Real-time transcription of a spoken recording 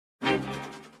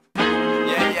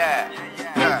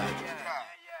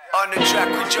on the track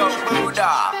with Joe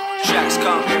Buddha. Tracks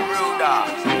can't get ruder.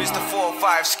 Mr.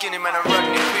 4-5, skinny man, I'm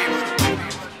running people.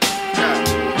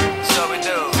 Yeah, so we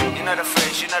do. You know the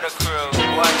face, you know the crew.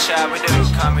 Watch how we do,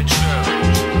 coming true.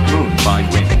 Fine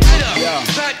remix.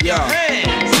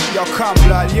 Yo, come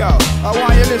blood, yo. I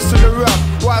want you to listen to rap.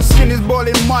 While skin is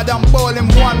boiling mud, I'm boiling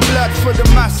one blood for the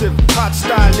massive. Hot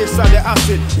style, this are the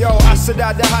acid. Yo, acid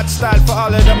are the hot style for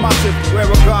all of the massive. Where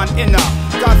we're gone inner.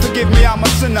 God forgive me, I'm a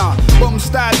sinner. Boom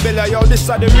style biller, yo, this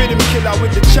are the rhythm killer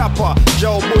with the chopper.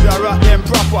 Joe Buddha rock them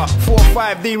proper.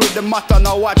 4-5D with the matter,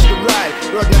 now watch the ride.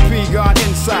 Run the tree gone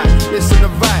inside, listen to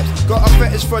vibes. Got a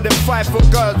fetish for them 5-foot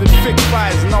girls with thick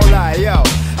thighs, no lie, yo.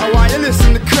 I want you to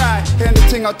listen to cry.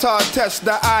 Anything I taught, test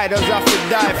the eye, does have to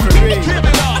die for real. Give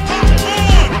it up.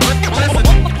 Listen.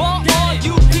 All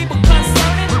you people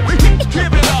concerning.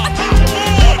 Give it up.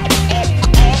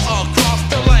 All across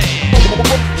the land.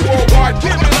 Worldwide.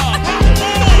 Give it up.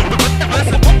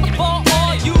 Listen.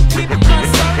 All you people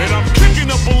concerning. And I'm kicking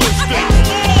a ballistic.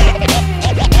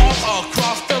 All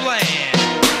across the land.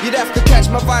 You'd have to catch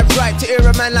my vibes right to hear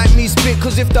a man like me spit.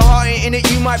 Cause if the heart ain't in it,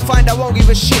 you might find I won't give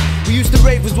a shit. We used to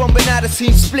rave as one, but now the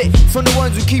team's split. From the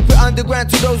ones who keep it underground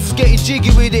to those who's getting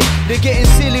jiggy with it. They're getting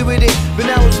silly with it, but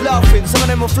now it's laughing. Some of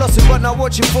them are flossing, but not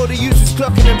watching for the youth who's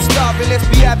clocking them starving. Let's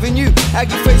be having you.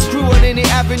 Aggie face crew on any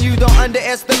avenue. Don't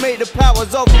underestimate the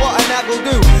powers of what an aggle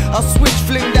do. I'll switch,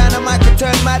 fling down a mic and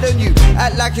turn mad on you.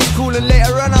 Act like it's cool and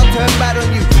later on I'll turn bad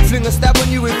on you. Fling a stab on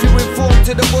you if you inform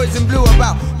to the boys in blue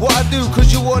about what I do.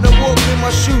 Cause you wanna walk in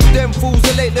my shoes. Them fools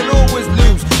are late, they'll always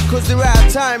lose. Cause they're out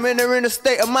of time and they're in a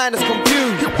state of mind that's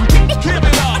confused. Give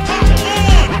it up.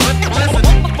 Listen.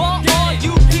 All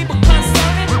you people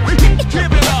concerning.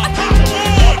 Give it up.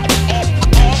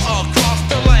 All across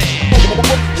the land.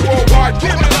 Worldwide.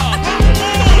 Give it up.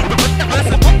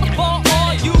 Listen.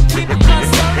 All you people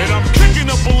concerning. And I'm kicking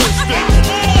a ballistic.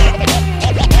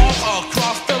 All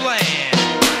across the land.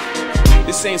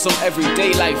 This ain't some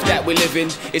everyday life that we're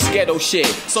living. It's ghetto shit.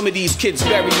 Some of these kids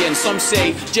burying. Some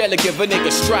say jail give a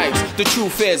nigga stripes. The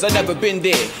truth is I've never been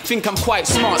there. Think I'm quite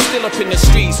smart, still up in the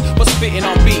streets, but spitting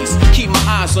on beats. Keep my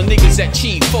eyes on niggas that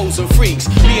cheat, foes and freaks.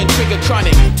 Me and Trigger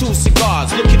chronic, 2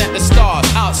 cigars, looking at the stars.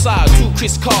 Outside, 2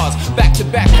 Chris cars, back to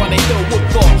back on a hill wood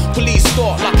thought. Police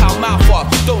thought like our mouth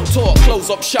up. Don't talk, close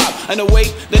up shop. And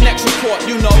await the next report.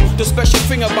 You know the special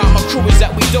thing about my crew is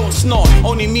that we don't snort.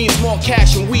 Only means more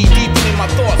cash and weed deep in my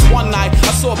thoughts. One night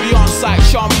I saw beyond sight,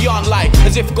 shone beyond light,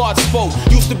 as if God spoke.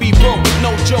 Used to be broke with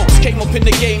no jokes. Came up in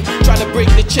the game, trying to break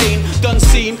the chain. Done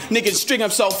seen niggas string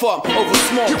himself up over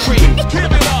small cream. Give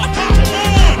it up.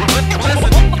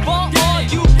 Listen. All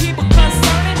you people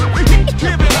concerning.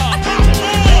 Give it up.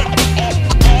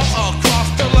 All across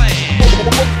the land.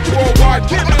 Worldwide.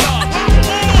 Give it up.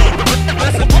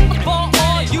 Listen.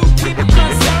 All you people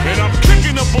concerning. And I'm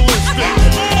kicking a ballistic.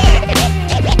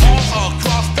 All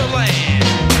across the land.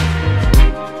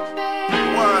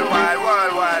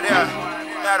 Worldwide, yeah.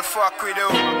 Now the fuck we do.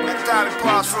 Every time we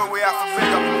pass through, we have to pick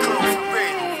up the crew for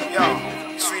real. Yo,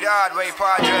 sweet hard way,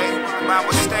 Padre. Man,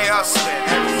 we'll stay hustling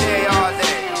every day, all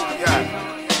day. Yeah,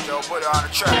 Joe Buddha on the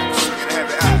track, swinging the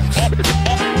heavy eye.